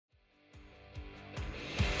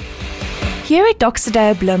Here at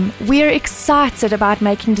Doxa Bloem, we are excited about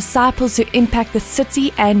making disciples who impact the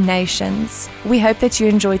city and nations. We hope that you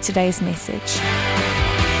enjoyed today's message.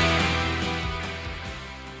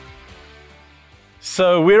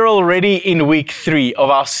 So we're already in week 3 of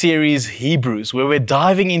our series Hebrews, where we're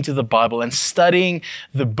diving into the Bible and studying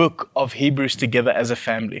the book of Hebrews together as a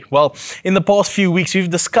family. Well, in the past few weeks, we've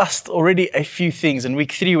discussed already a few things. In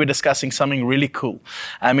week 3, we're discussing something really cool.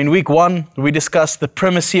 In week 1, we discussed the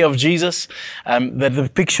primacy of Jesus, the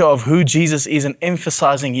picture of who Jesus is and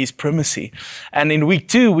emphasizing his primacy. And in week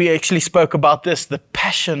 2, we actually spoke about this, the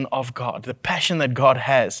passion of God, the passion that God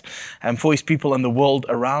has for his people and the world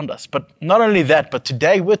around us. But not only that, but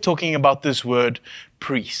today we're talking about this word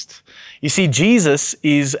priest. You see, Jesus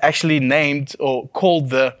is actually named or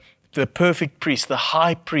called the perfect priest, the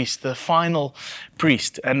high priest, the final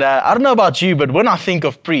priest. And I don't know about you, but when I think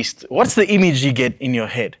of priest, what's the image you get in your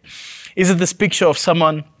head? Is it this picture of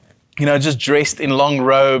someone, just dressed in long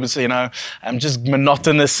robes, just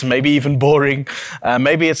monotonous, maybe even boring.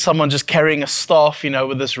 Maybe it's someone just carrying a staff,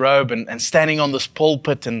 with this robe and standing on this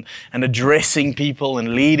pulpit and addressing people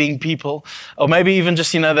and leading people. Or maybe even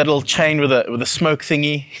just, that little chain with a smoke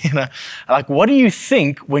thingy, Like, what do you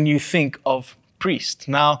think when you think of priest?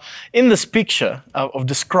 Now, in this picture of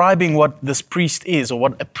describing what this priest is or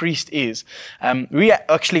what a priest is, we are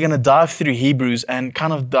actually going to dive through Hebrews and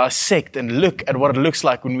kind of dissect and look at what it looks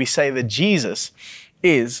like when we say that Jesus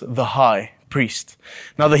is the high priest.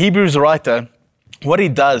 Now, the Hebrews writer, what he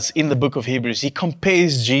does in the book of Hebrews, he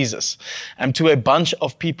compares Jesus to a bunch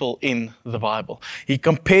of people in the Bible. He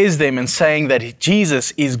compares them and saying that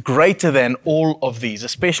Jesus is greater than all of these,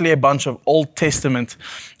 especially a bunch of Old Testament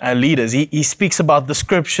leaders. He speaks about the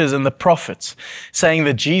scriptures and the prophets, saying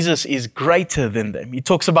that Jesus is greater than them. He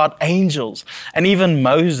talks about angels and even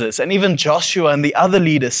Moses and even Joshua and the other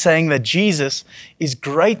leaders, saying that Jesus is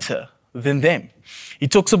greater than them. He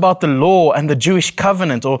talks about the law and the Jewish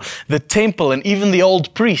covenant or the temple and even the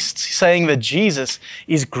old priests, saying that Jesus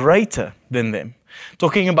is greater than them.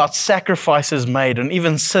 Talking about sacrifices made and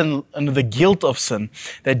even sin and the guilt of sin,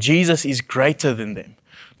 that Jesus is greater than them.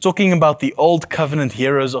 Talking about the old covenant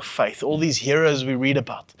heroes of faith, all these heroes we read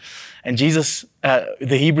about. And Jesus,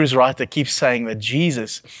 the Hebrews writer, keeps saying that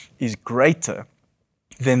Jesus is greater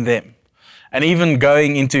than them. And even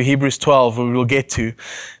going into Hebrews 12, where we'll get to,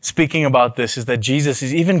 speaking about this, is that Jesus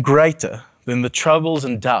is even greater than the troubles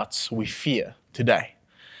and doubts we fear today.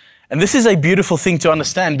 And this is a beautiful thing to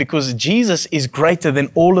understand because Jesus is greater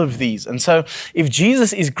than all of these. And so if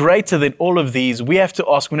Jesus is greater than all of these, we have to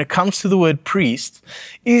ask, when it comes to the word priest,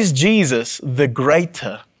 is Jesus the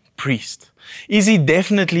greater priest? Is he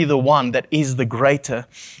definitely the one that is the greater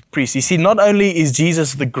priest? You see, not only is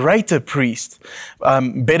Jesus the greater priest,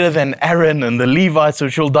 better than Aaron and the Levites,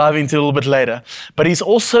 which we'll dive into a little bit later, but he's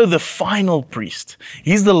also the final priest.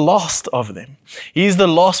 He's the last of them. He's the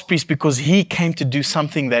last priest because he came to do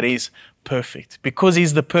something that is perfect. Because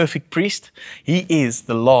he's the perfect priest, he is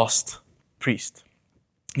the last priest.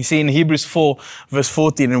 You see, in Hebrews 4, verse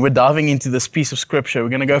 14, and we're diving into this piece of scripture. We're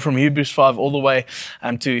going to go from Hebrews 5 all the way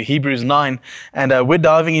to Hebrews 9. And we're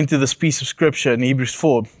diving into this piece of scripture in Hebrews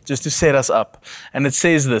 4 just to set us up. And it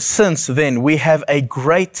says this: "Since then we have a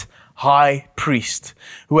great high priest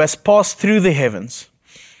who has passed through the heavens."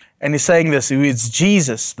 And he's saying this, who is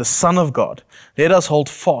Jesus, the Son of God. Let us hold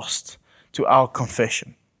fast to our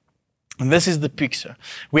confession. And this is the picture.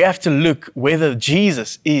 We have to look whether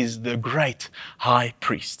Jesus is the great high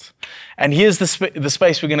priest. And here's the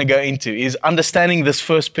space we're going to go into, is understanding this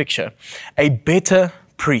first picture. A better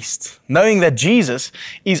priest. Knowing that Jesus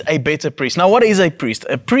is a better priest. Now, what is a priest?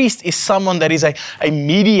 A priest is someone that is a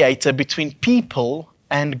mediator between people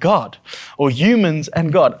and God, or humans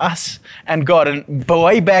and God, us and God. And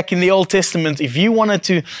way back in the Old Testament, if you wanted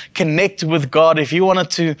to connect with God, if you wanted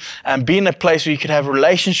to be in a place where you could have a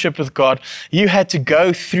relationship with God, you had to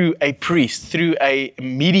go through a priest, through a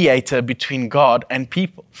mediator between God and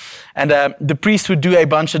people. And the priest would do a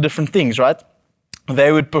bunch of different things, right?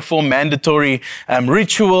 They would perform mandatory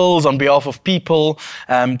rituals on behalf of people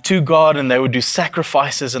to God, and they would do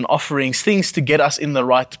sacrifices and offerings, things to get us in the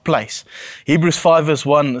right place. Hebrews 5 verse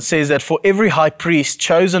 1 says that for every high priest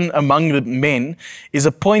chosen among the men is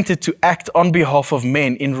appointed to act on behalf of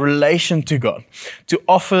men in relation to God, to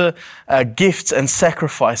offer gifts and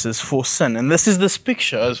sacrifices for sin. And this is this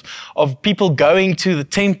picture of people going to the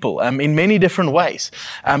temple in many different ways,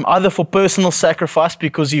 either for personal sacrifice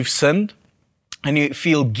because you've sinned, and you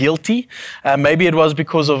feel guilty. Maybe it was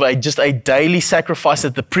because of just a daily sacrifice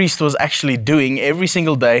that the priest was actually doing every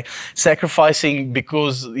single day, sacrificing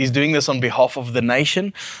because he's doing this on behalf of the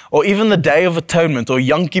nation. Or even the Day of Atonement, or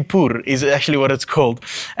Yom Kippur is actually what it's called.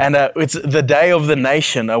 And it's the day of the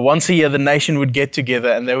nation. Once a year, the nation would get together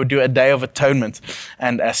and they would do a Day of Atonement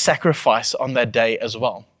and a sacrifice on that day as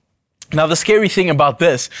well. Now, the scary thing about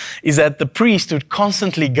this is that the priest would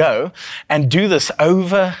constantly go and do this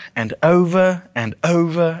over and over and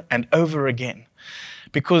over and over again.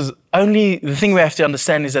 Because only the thing we have to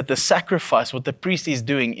understand is that the sacrifice, what the priest is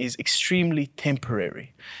doing, is extremely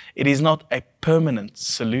temporary. It is not a permanent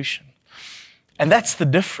solution. And that's the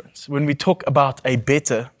difference when we talk about a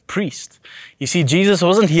better priest. You see, Jesus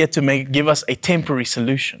wasn't here to give us a temporary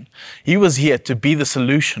solution. He was here to be the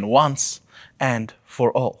solution once and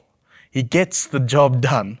for all. He gets the job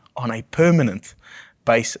done on a permanent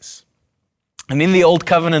basis. And in the old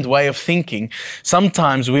covenant way of thinking,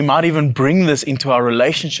 sometimes we might even bring this into our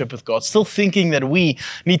relationship with God, still thinking that we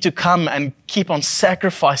need to come and keep on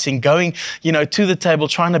sacrificing, going, to the table,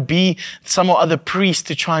 trying to be some or other priest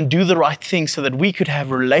to try and do the right thing so that we could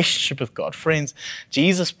have a relationship with God. Friends,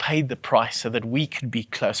 Jesus paid the price so that we could be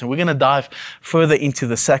close. And we're going to dive further into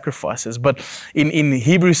the sacrifices. But in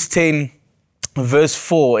Hebrews 10, Verse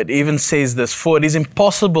 4, it even says this, "For it is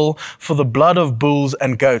impossible for the blood of bulls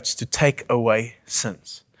and goats to take away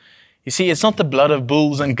sins." You see, it's not the blood of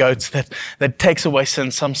bulls and goats that takes away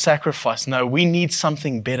sins, some sacrifice. No, we need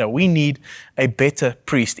something better. We need a better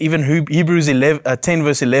priest. Even Hebrews 10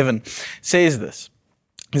 verse 11 says this,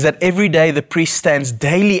 is that every day the priest stands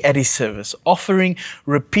daily at his service, offering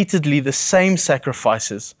repeatedly the same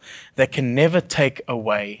sacrifices that can never take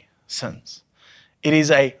away sins. It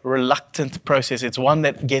is a reluctant process. It's one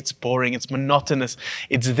that gets boring. It's monotonous.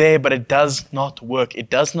 It's there, but it does not work. It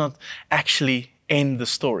does not actually end the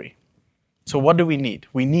story. So what do we need?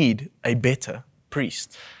 We need a better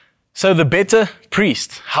priest. So the better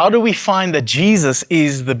priest. How do we find that Jesus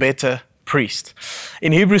is the better priest?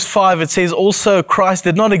 In Hebrews 5, it says, "Also Christ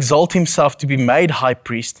did not exalt himself to be made high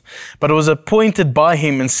priest, but was appointed by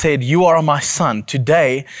him and said, 'You are my son.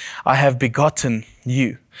 Today I have begotten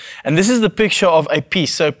you.'" And this is the picture of a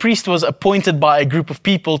priest. So a priest was appointed by a group of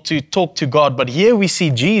people to talk to God. But here we see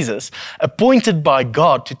Jesus appointed by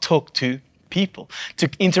God to talk to people, to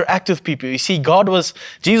interact with people. You see,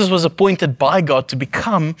 Jesus was appointed by God to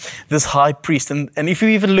become this high priest. And if you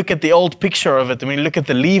even look at the old picture of it, when you look at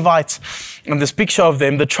the Levites and this picture of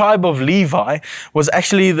them, the tribe of Levi was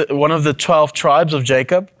actually one of the 12 tribes of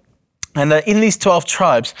Jacob. And in these 12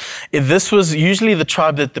 tribes, this was usually the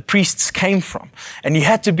tribe that the priests came from. And you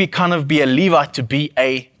had to be a Levite to be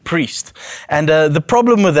a priest. And the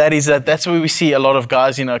problem with that is that that's where we see a lot of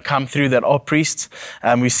guys, come through that are priests.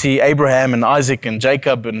 We see Abraham and Isaac and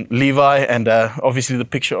Jacob and Levi and obviously the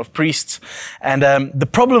picture of priests. And the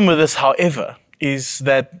problem with this, however, is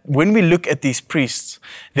that when we look at these priests,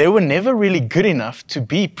 they were never really good enough to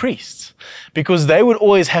be priests, because they would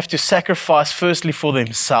always have to sacrifice firstly for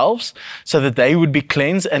themselves so that they would be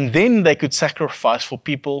cleansed, and then they could sacrifice for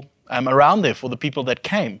people around there, for the people that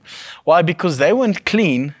came. Why? Because they weren't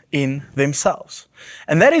clean in themselves.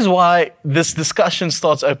 And that is why this discussion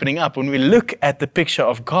starts opening up when we look at the picture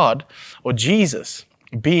of God or Jesus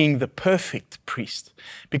being the perfect priest,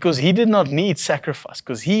 because he did not need sacrifice,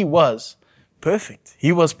 because he was perfect.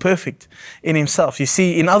 He was perfect in himself. You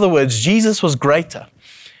see, in other words, Jesus was greater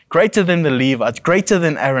than the Levites, greater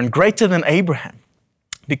than Aaron, greater than Abraham,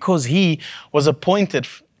 because he was appointed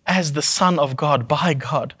as the Son of God by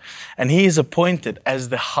God, and he is appointed as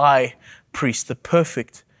the high priest, the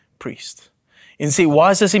perfect priest. And see,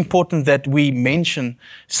 why is this important that we mention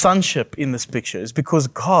sonship in this picture? It's because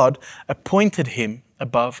God appointed him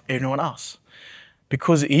above everyone else.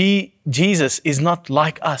 Because Jesus is not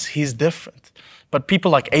like us, he's different. But people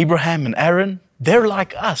like Abraham and Aaron, they're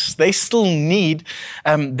like us. They still need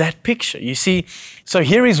that picture. You see, so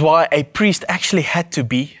here is why a priest actually had to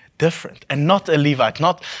be different, and not a Levite,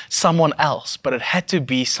 not someone else, but it had to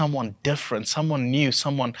be someone different, someone new,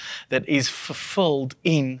 someone that is fulfilled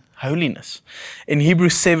in holiness. In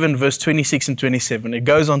Hebrews 7, verse 26 and 27, it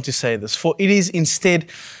goes on to say this, "For it is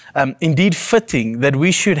indeed fitting that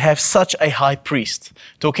we should have such a high priest,"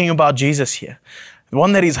 talking about Jesus here,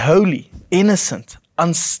 one that is holy, innocent,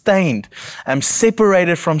 unstained,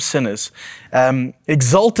 separated from sinners,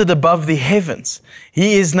 exalted above the heavens.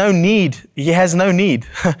 He has no need,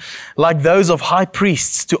 like those of high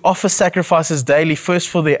priests, to offer sacrifices daily, first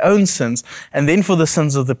for their own sins and then for the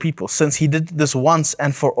sins of the people, since he did this once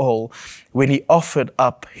and for all when he offered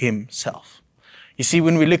up himself. You see,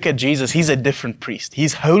 when we look at Jesus, he's a different priest.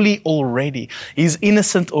 He's holy already. He's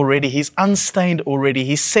innocent already. He's unstained already.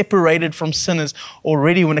 He's separated from sinners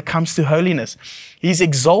already when it comes to holiness. He's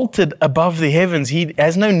exalted above the heavens. He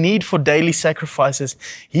has no need for daily sacrifices.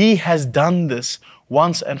 He has done this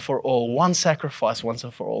once and for all. One sacrifice once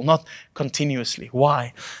and for all, not continuously.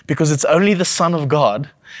 Why? Because it's only the Son of God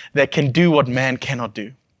that can do what man cannot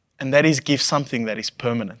do. And that is give something that is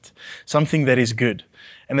permanent, something that is good.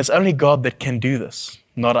 And it's only God that can do this,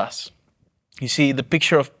 not us. You see, the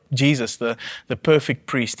picture of Jesus, the perfect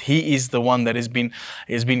priest, he is the one that has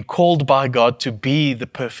been called by God to be the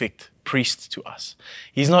perfect priest to us.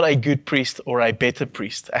 He's not a good priest or a better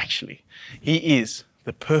priest, actually. He is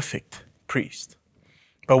the perfect priest.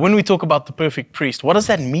 But when we talk about the perfect priest, what does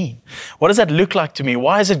that mean? What does that look like to me?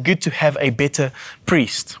 Why is it good to have a better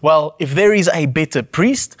priest? Well, if there is a better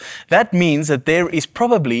priest, that means that there is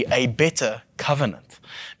probably a better covenant.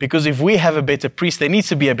 Because if we have a better priest, there needs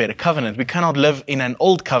to be a better covenant. We cannot live in an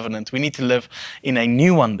old covenant. We need to live in a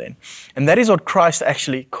new one then. And that is what Christ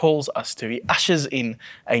actually calls us to. He ushers in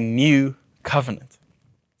a new covenant.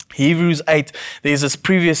 Hebrews 8, there's this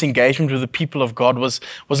previous engagement with the people of God was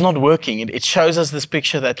not working. It shows us this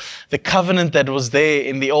picture that the covenant that was there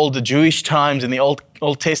in the old Jewish times, in the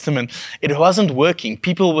Old Testament, it wasn't working.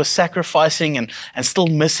 People were sacrificing and still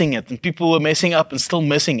missing it. And people were messing up and still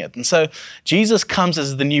missing it. And so Jesus comes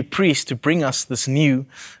as the new priest to bring us this new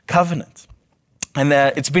covenant. And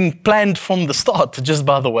it's been planned from the start, just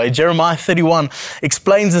by the way. Jeremiah 31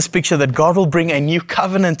 explains this picture that God will bring a new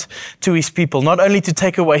covenant to his people, not only to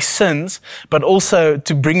take away sins, but also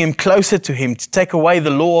to bring him closer to him, to take away the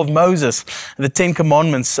law of Moses, the 10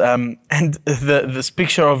 Commandments, and this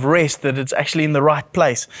picture of rest, that it's actually in the right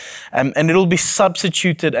place. And it'll be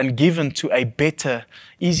substituted and given to a better,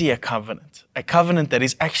 easier covenant. A covenant that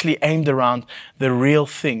is actually aimed around the real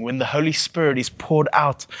thing, when the Holy Spirit is poured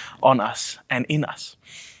out on us and in us.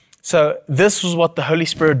 So this is what the Holy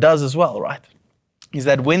Spirit does as well, right? Is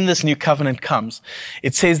that when this new covenant comes,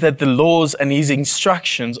 it says that the laws and his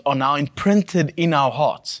instructions are now imprinted in our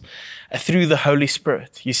hearts through the Holy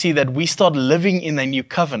Spirit. You see that we start living in a new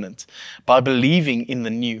covenant by believing in the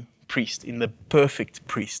new priest, in the perfect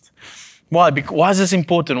priest. Why? Why is this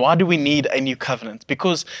important? Why do we need a new covenant?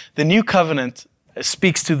 Because the new covenant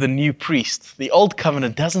speaks to the new priest. The old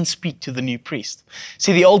covenant doesn't speak to the new priest.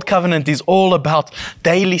 See, the old covenant is all about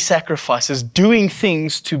daily sacrifices, doing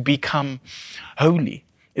things to become holy.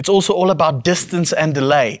 It's also all about distance and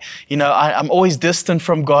delay. You know, I'm always distant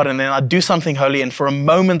from God, and then I do something holy, and for a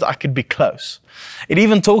moment I could be close. It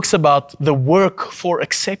even talks about the work for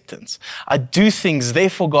acceptance. I do things,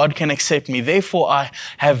 therefore God can accept me, therefore I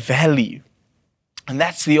have value. And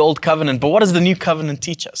that's the old covenant. But what does the new covenant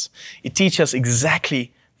teach us? It teaches us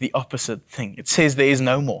exactly the opposite thing. It says there is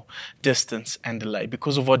no more distance and delay.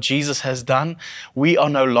 Because of what Jesus has done, we are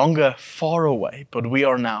no longer far away, but we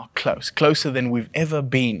are now close, closer than we've ever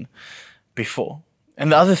been before.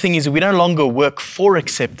 And the other thing is we no longer work for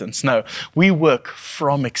acceptance. No, we work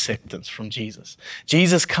from acceptance from Jesus.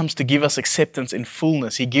 Jesus comes to give us acceptance in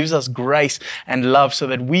fullness. He gives us grace and love so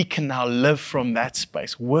that we can now live from that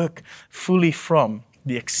space, work fully from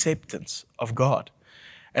the acceptance of God.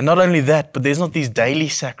 And not only that, but there's not these daily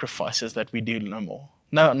sacrifices that we do no more.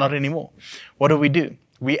 No, not anymore. What do?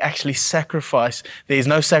 We actually sacrifice. There is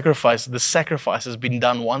no sacrifice. The sacrifice has been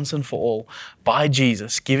done once and for all by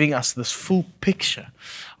Jesus, giving us this full picture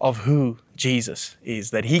of who Jesus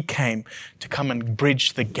is, that he came to come and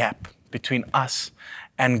bridge the gap between us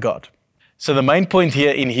and God. So the main point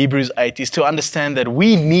here in Hebrews 8 is to understand that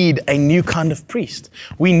we need a new kind of priest.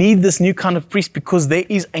 We need this new kind of priest because there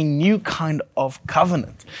is a new kind of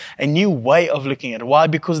covenant, a new way of looking at it. Why?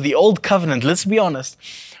 Because the old covenant, let's be honest,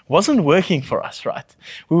 wasn't working for us, right?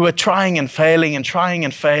 We were trying and failing,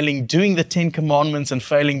 doing the 10 Commandments and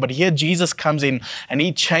failing. But here Jesus comes in and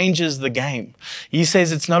he changes the game. He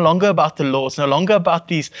says it's no longer about the law. It's no longer about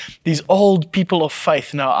these old people of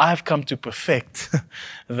faith. No, I have come to perfect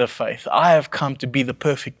the faith. I have come to be the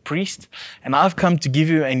perfect priest, and I've come to give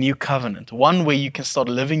you a new covenant, one where you can start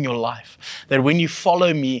living your life. That when you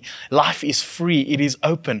follow me, life is free. It is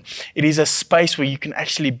open. It is a space where you can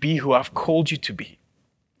actually be who I've called you to be.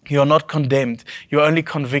 You are not condemned. You are only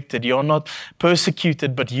convicted. You are not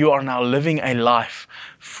persecuted, but you are now living a life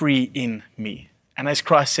free in me. And as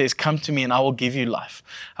Christ says, come to me and I will give you life.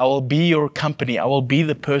 I will be your company. I will be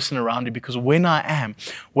the person around you, because when I'm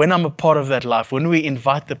a part of that life, when we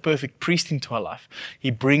invite the perfect priest into our life, he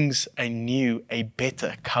brings a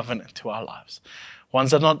better covenant to our lives.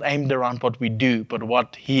 Ones that are not aimed around what we do, but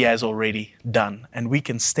what he has already done. And we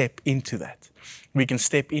can step into that. we can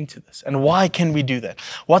step into this. And why can we do that?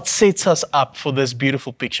 What sets us up for this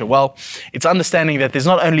beautiful picture? Well, it's understanding that there's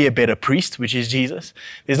not only a better priest, which is Jesus,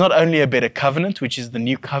 there's not only a better covenant, which is the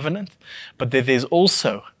new covenant, but that there's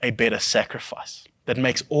also a better sacrifice that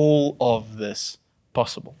makes all of this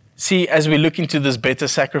possible. See, as we look into this better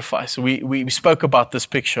sacrifice, we spoke about this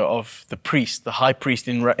picture of the priest, the high priest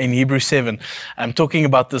in Hebrews 7, talking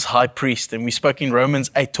about this high priest. And we spoke in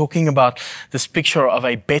Romans 8, talking about this picture of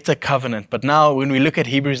a better covenant. But now when we look at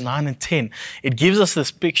Hebrews 9 and 10, it gives us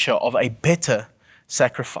this picture of a better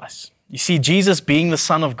sacrifice. You see, Jesus being the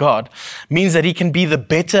Son of God means that he can be the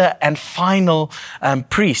better and final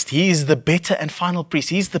priest. He is the better and final priest.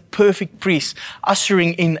 He's the perfect priest,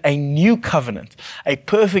 ushering in a new covenant, a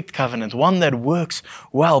perfect covenant, one that works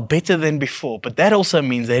well, better than before. But that also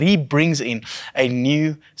means that he brings in a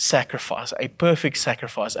new sacrifice, a perfect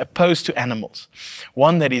sacrifice, opposed to animals,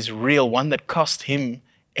 one that is real, one that cost him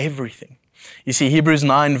everything. You see, Hebrews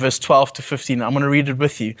 9, verse 12 to 15, I'm going to read it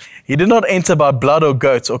with you. He did not enter by blood or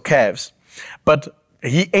goats or calves, but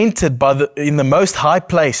he entered in the most high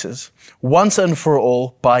places, once and for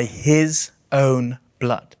all, by his own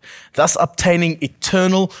blood, thus obtaining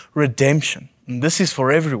eternal redemption. And this is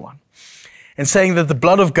for everyone. And saying that the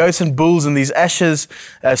blood of goats and bulls and these ashes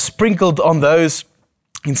sprinkled on those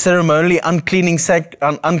in ceremonially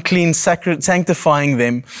sanctifying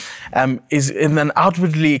them is in an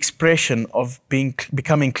outwardly expression of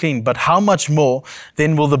becoming clean. But how much more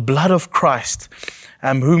then will the blood of Christ,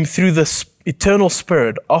 whom through the eternal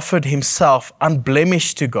Spirit offered himself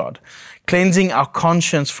unblemished to God, cleansing our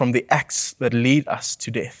conscience from the acts that lead us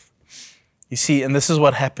to death. You see, and this is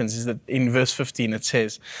what happens, is that in verse 15 it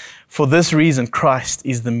says, for this reason Christ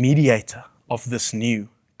is the mediator of this new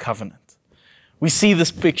covenant. We see this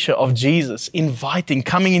picture of Jesus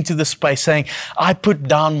coming into the space saying, I put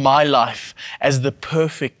down my life as the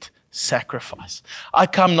perfect sacrifice. I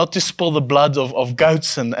come not to spill the blood of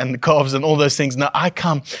goats and calves and all those things. No, I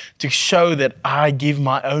come to show that I give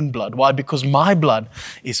my own blood. Why? Because my blood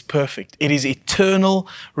is perfect. It is eternal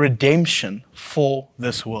redemption for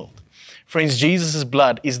this world. Friends, Jesus'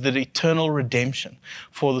 blood is the eternal redemption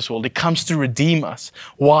for this world. It comes to redeem us.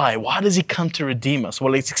 Why? Why does he come to redeem us?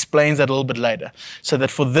 Well, it explains that a little bit later. So that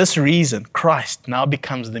for this reason, Christ now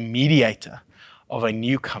becomes the mediator of a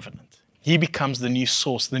new covenant. He becomes the new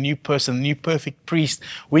source, the new person, the new perfect priest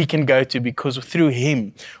we can go to, because through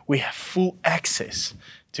him we have full access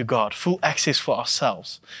to God, full access for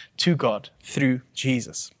ourselves to God through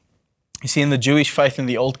Jesus. You see, in the Jewish faith in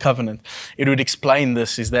the Old Covenant, it would explain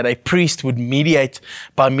this, is that a priest would mediate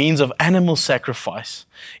by means of animal sacrifice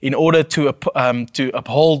in order to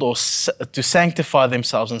uphold or to sanctify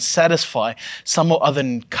themselves and satisfy some or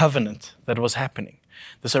other covenant that was happening,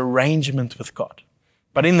 this arrangement with God.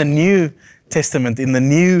 But in the New Testament, in the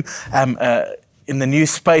new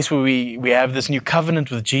space where we have this new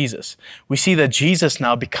covenant with Jesus, we see that Jesus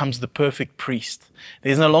now becomes the perfect priest.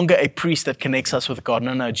 There's no longer a priest that connects us with God.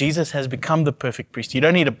 No, Jesus has become the perfect priest. You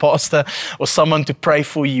don't need a pastor or someone to pray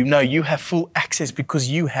for you. No, you have full access because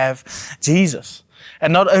you have Jesus.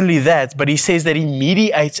 And not only that, but he says that he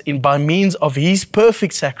mediates by means of his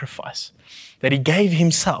perfect sacrifice, that he gave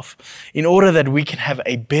himself in order that we can have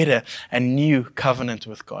a better and new covenant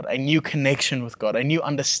with God, a new connection with God, a new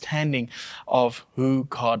understanding of who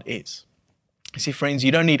God is. You see, friends,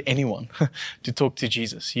 you don't need anyone to talk to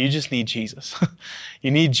Jesus. You just need Jesus. You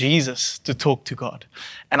need Jesus to talk to God.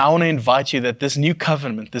 And I want to invite you that this new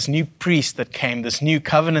covenant, this new priest that came, this new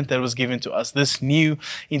covenant that was given to us, this new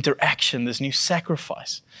interaction, this new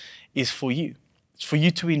sacrifice is for you. It's for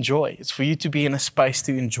you to enjoy. It's for you to be in a space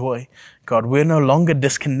to enjoy God. We're no longer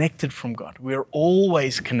disconnected from God. We're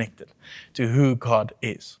always connected to who God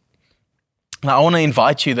is. Now, I want to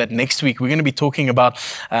invite you that next week we're going to be talking about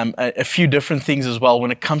a few different things as well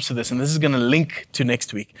when it comes to this. And this is going to link to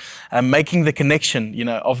next week. Making the connection,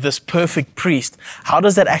 of this perfect priest. How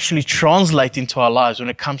does that actually translate into our lives when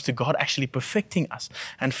it comes to God actually perfecting us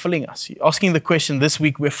and filling us? Asking the question this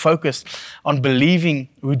week, we're focused on believing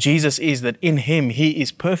who Jesus is, that in him, he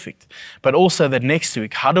is perfect. But also that next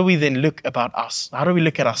week, how do we then look about us? How do we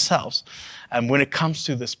look at ourselves when it comes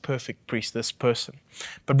to this perfect priest, this person?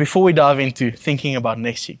 But before we dive into thinking about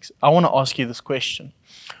next week, I want to ask you this question.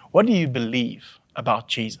 What do you believe about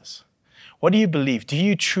Jesus? What do you believe? Do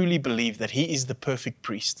you truly believe that he is the perfect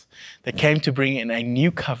priest that came to bring in a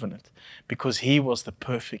new covenant because he was the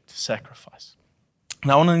perfect sacrifice?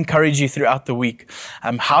 And I want to encourage you throughout the week.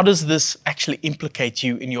 How does this actually implicate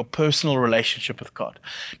you in your personal relationship with God?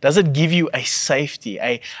 Does it give you a safety,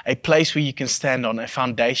 a place where you can stand on, a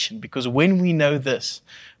foundation? Because when we know this,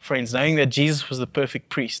 friends, knowing that Jesus was the perfect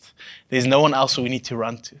priest, there's no one else we need to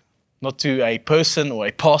run to. not to a person or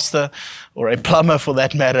a pastor or a plumber for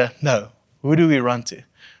that matter. No. Who do we run to?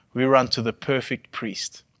 We run to the perfect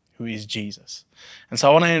priest, who is Jesus. And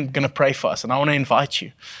so I'm going to pray for us, and I want to invite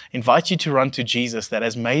you to run to Jesus that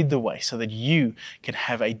has made the way so that you can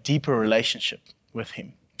have a deeper relationship with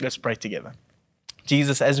him. Let's pray together.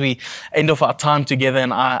 Jesus, as we end off our time together,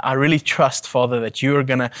 and I really trust, Father, that you are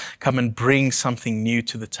going to come and bring something new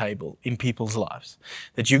to the table in people's lives.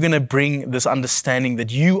 That you're going to bring this understanding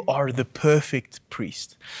that you are the perfect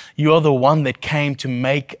priest. You are the one that came to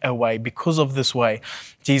make a way. Because of this way,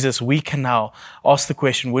 Jesus, we can now ask the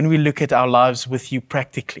question, when we look at our lives with you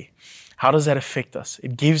practically, how does that affect us?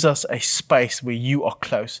 It gives us a space where you are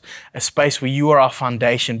close, a space where you are our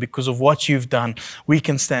foundation. Because of what you've done, we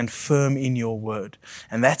can stand firm in your word.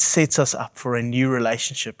 And that sets us up for a new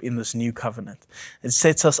relationship in this new covenant. It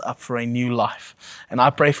sets us up for a new life. And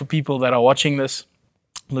I pray for people that are watching this,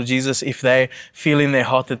 Lord Jesus, if they feel in their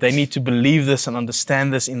heart that they need to believe this and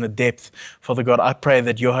understand this in the depth, Father God, I pray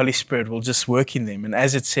that your Holy Spirit will just work in them. And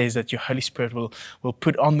as it says, that your Holy Spirit will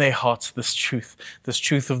put on their hearts this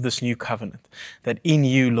truth of this new covenant, that in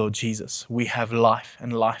you, Lord Jesus, we have life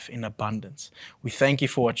and life in abundance. We thank you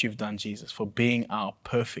for what you've done, Jesus, for being our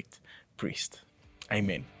perfect priest.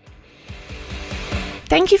 Amen.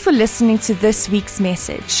 Thank you for listening to this week's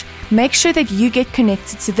message. Make sure that you get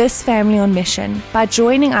connected to this family on mission by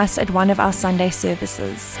joining us at one of our Sunday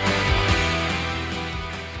services.